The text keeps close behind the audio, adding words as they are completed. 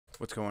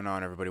What's going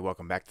on, everybody?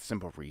 Welcome back to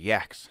Simple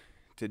Reacts.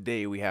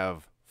 Today we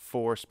have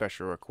 4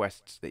 special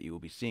requests that you will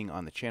be seeing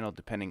on the channel,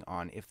 depending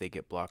on if they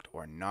get blocked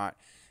or not.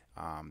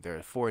 There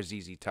are 4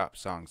 ZZ Top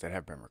songs that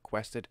have been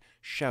requested.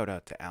 Shout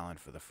out to Alan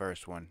for the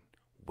first one,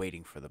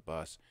 Waiting for the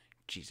Bus.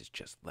 Jesus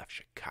just left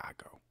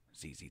Chicago,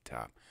 ZZ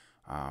Top.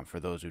 For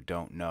those who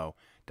don't know,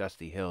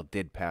 Dusty Hill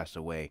did pass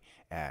away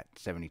at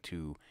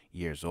 72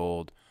 years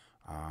old.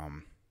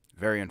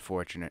 Very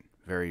unfortunate,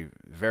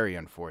 very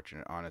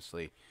unfortunate,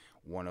 honestly.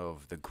 One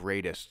of the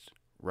greatest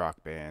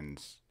rock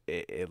bands,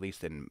 at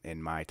least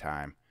in my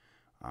time.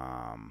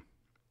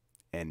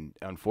 And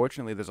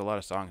unfortunately, there's a lot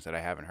of songs that I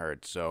haven't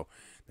heard, so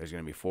there's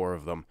going to be 4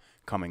 of them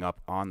coming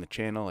up on the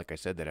channel, like I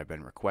said, that have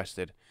been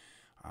requested.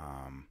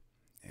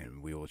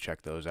 And we will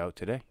check those out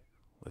today.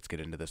 Let's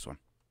get into this one.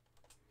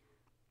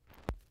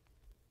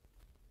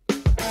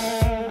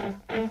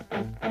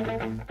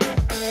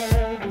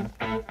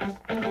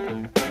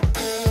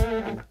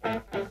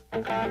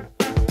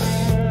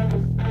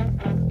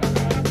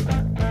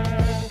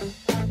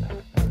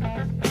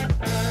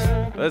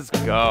 Let's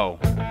go.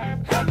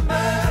 Have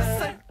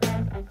mercy.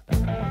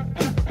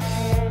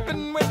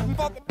 Been waiting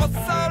for the bus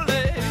all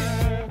day.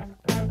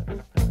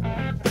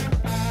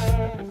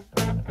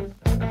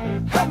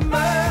 Have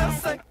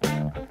mercy.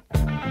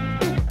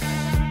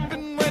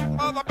 Been waiting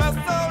for the bus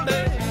all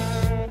day.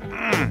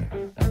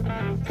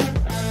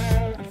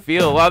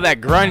 Feel a lot of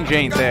that grunge,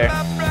 ain't there?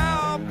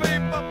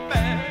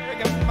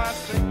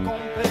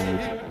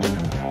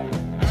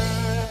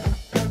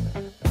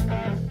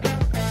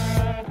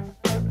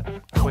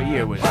 What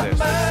year was this?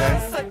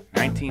 Let's say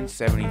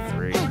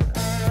 1973.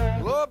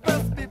 Oh,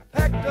 best be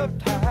packed up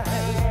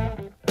tight.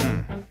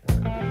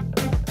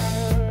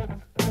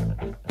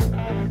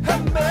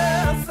 Have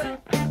mercy.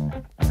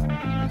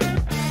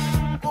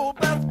 Oh,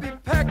 best be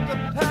packed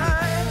up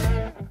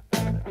tight.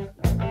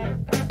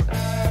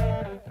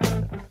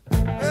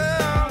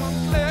 Yeah,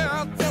 I'm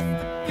there just to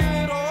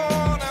get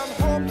on and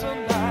home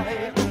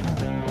tonight.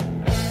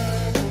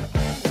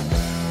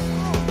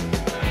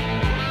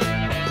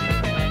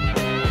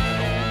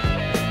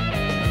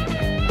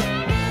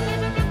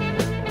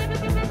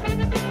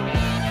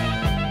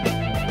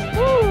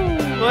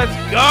 Let's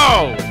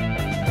go!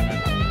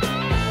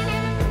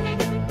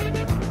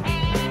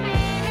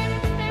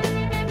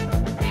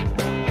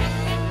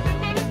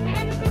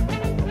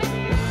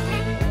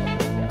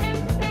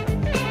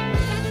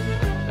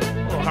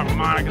 Little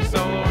harmonica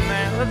solo in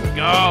there. Let's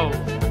go!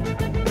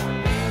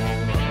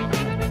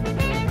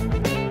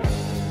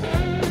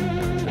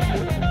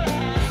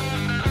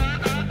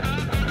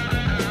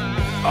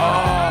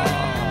 Oh!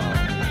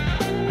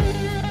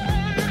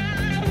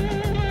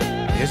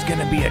 There's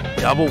gonna be a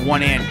double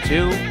 1 and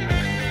 2.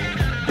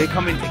 They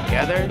come in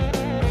together.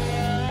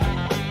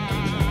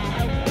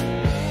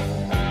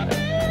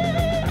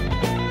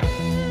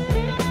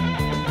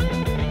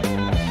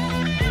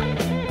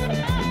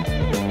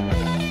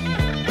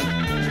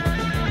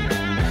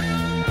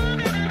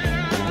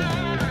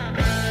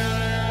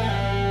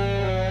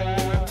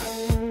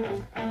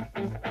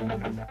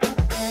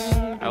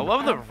 I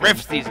love the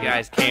riffs these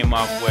guys came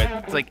up with.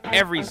 It's like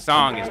every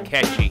song is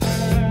catchy.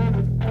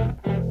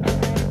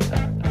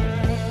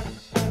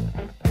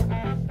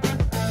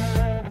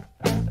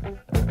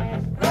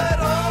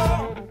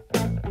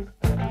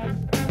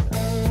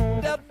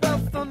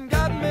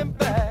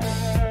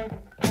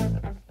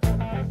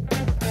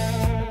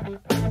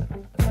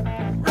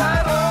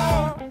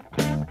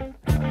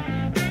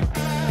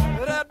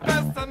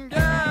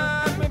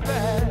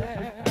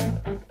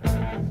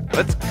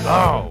 Let's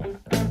go.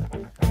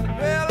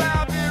 Well,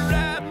 I'll be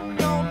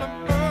riding on the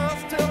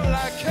bus till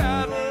I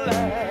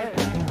Cadillac.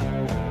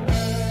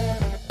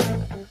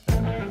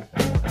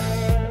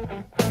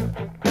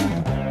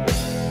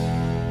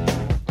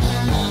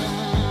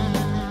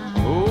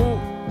 Ooh.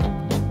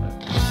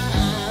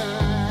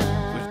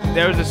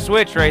 There's a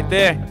switch right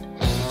there.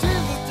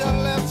 Jesus just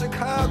left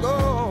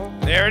Chicago.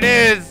 There it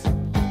is.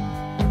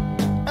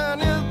 And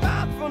he's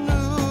bound for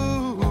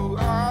New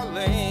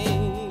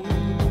Orleans.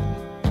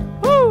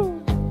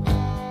 Woo.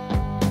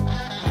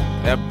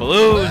 That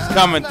blues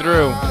coming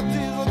through.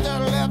 Jesus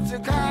just left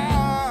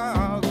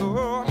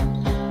Chicago.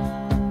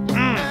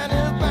 And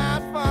he's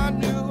bound for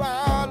New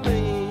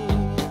Orleans.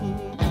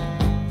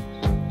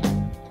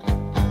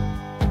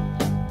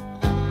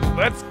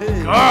 Let's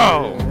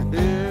go.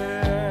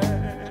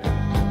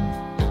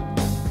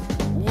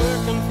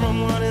 Working from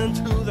one end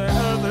to the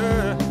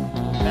other,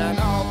 and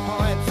all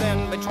points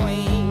in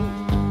between.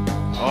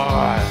 Oh,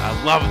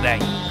 I love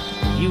that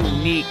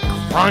unique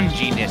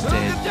grunginess to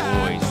his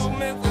voice.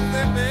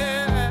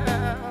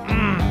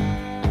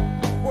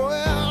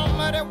 Well,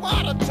 muddy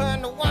water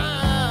turned to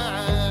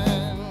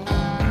wine.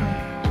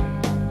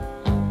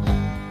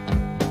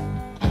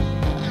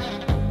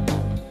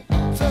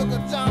 Took a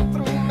jump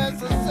through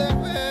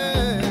Mississippi.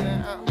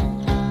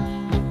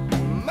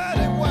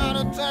 Muddy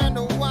water turned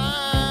to wine.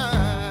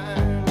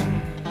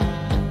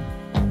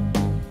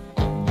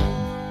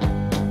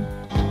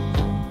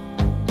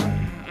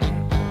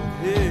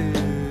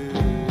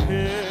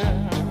 Yeah.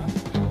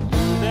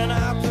 Then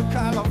after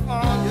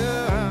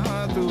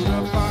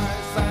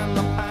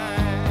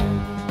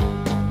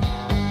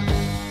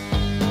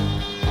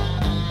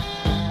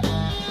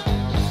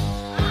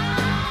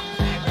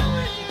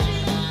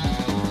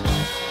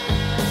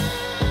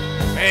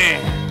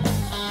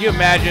you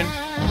imagine?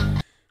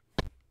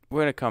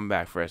 We're gonna come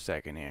back for a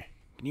second here.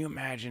 Can you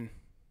imagine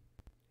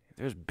if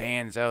there's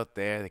bands out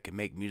there that can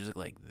make music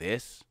like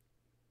this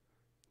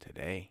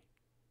today?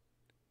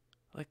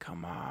 Like,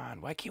 come on.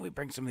 Why can't we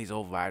bring some of these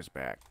old vibes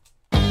back?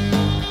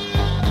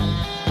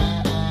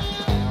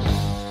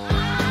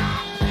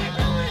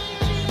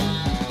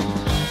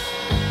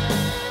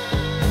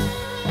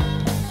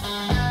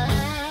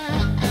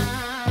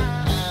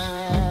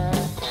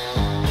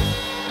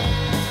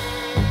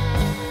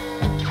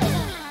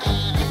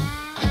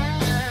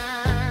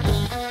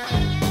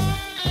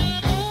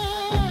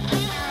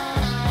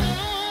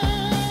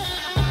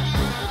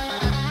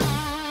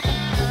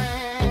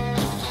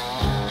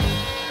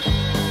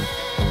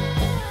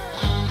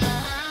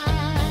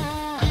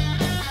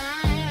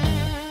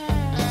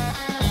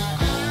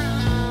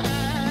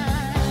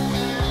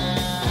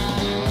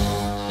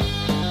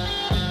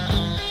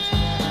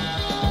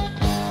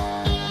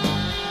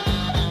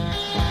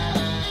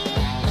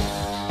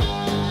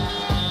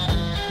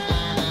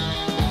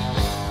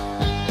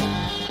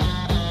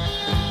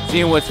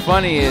 See, what's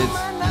funny is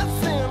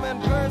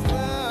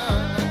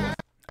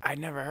I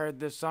never heard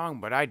this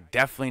song, but I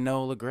definitely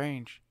know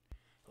LaGrange.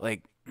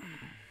 Like,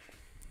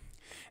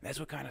 that's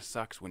what kind of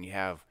sucks when you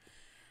have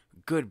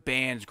good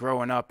bands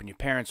growing up and your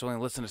parents only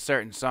listen to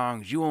certain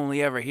songs. You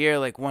only ever hear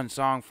like one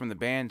song from the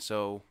band,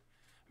 so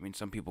I mean,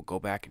 some people go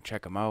back and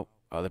check them out.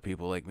 Other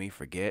people like me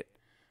forget,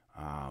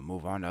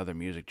 move on to other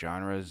music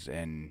genres,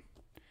 and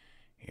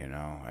you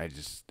know,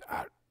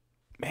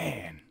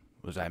 man,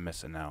 was I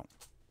missing out.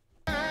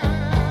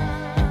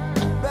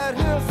 But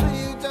he'll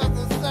see you just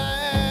the same.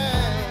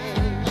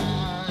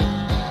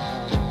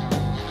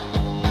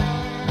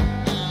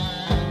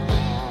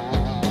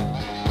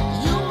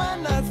 You might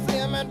not see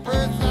him in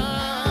person,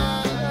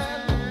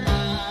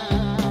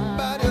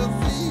 but he'll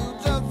see you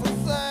just the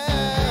same.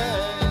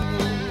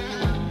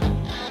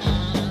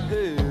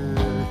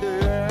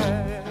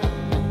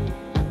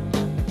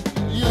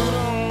 You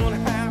don't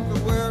have to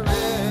worry,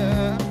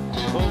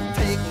 'cause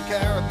taking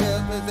care of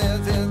business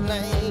is his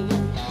name.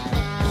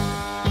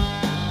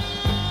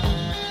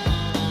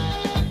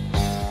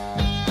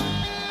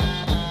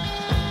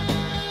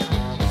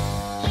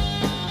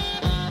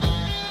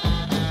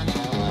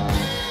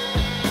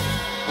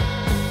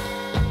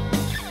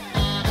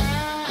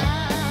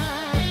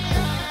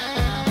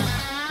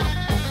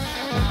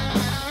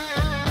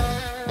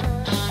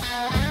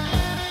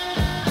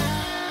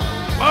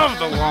 Love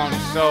the long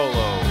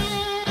solos.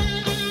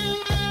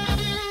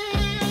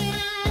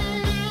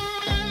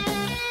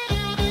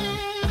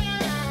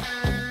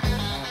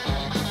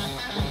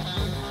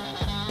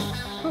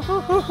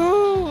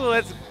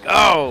 Let's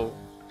go.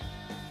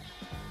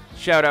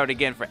 Shout out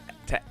again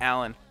to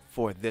Alan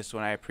for this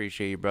one. I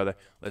appreciate you, brother.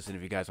 Listen,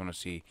 if you guys want to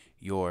see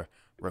your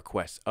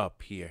requests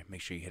up here,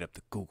 make sure you hit up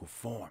the Google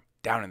form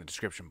down in the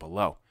description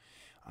below.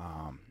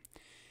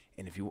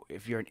 And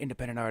if you're an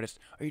independent artist,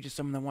 or you're just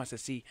someone that wants to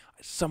see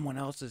someone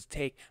else's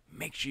take,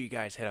 make sure you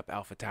guys hit up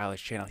Alpha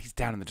Tyler's channel. He's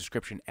down in the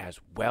description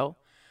as well.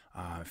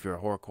 If you're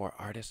a horrorcore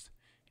artist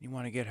and you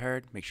want to get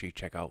heard, make sure you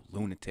check out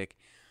Lunatic.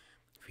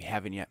 If you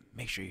haven't yet,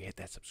 make sure you hit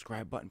that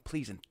subscribe button,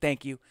 please and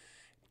thank you.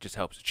 It just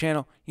helps the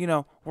channel. You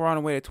know, we're on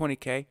our way to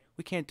 20K.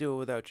 We can't do it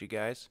without you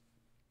guys.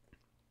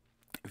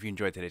 If you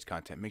enjoyed today's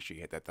content, make sure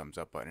you hit that thumbs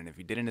up button. And if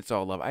you didn't, it's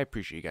all love. I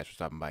appreciate you guys for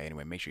stopping by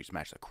anyway. Make sure you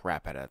smash the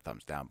crap out of that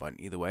thumbs down button.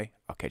 Either way,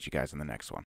 I'll catch you guys in the next one.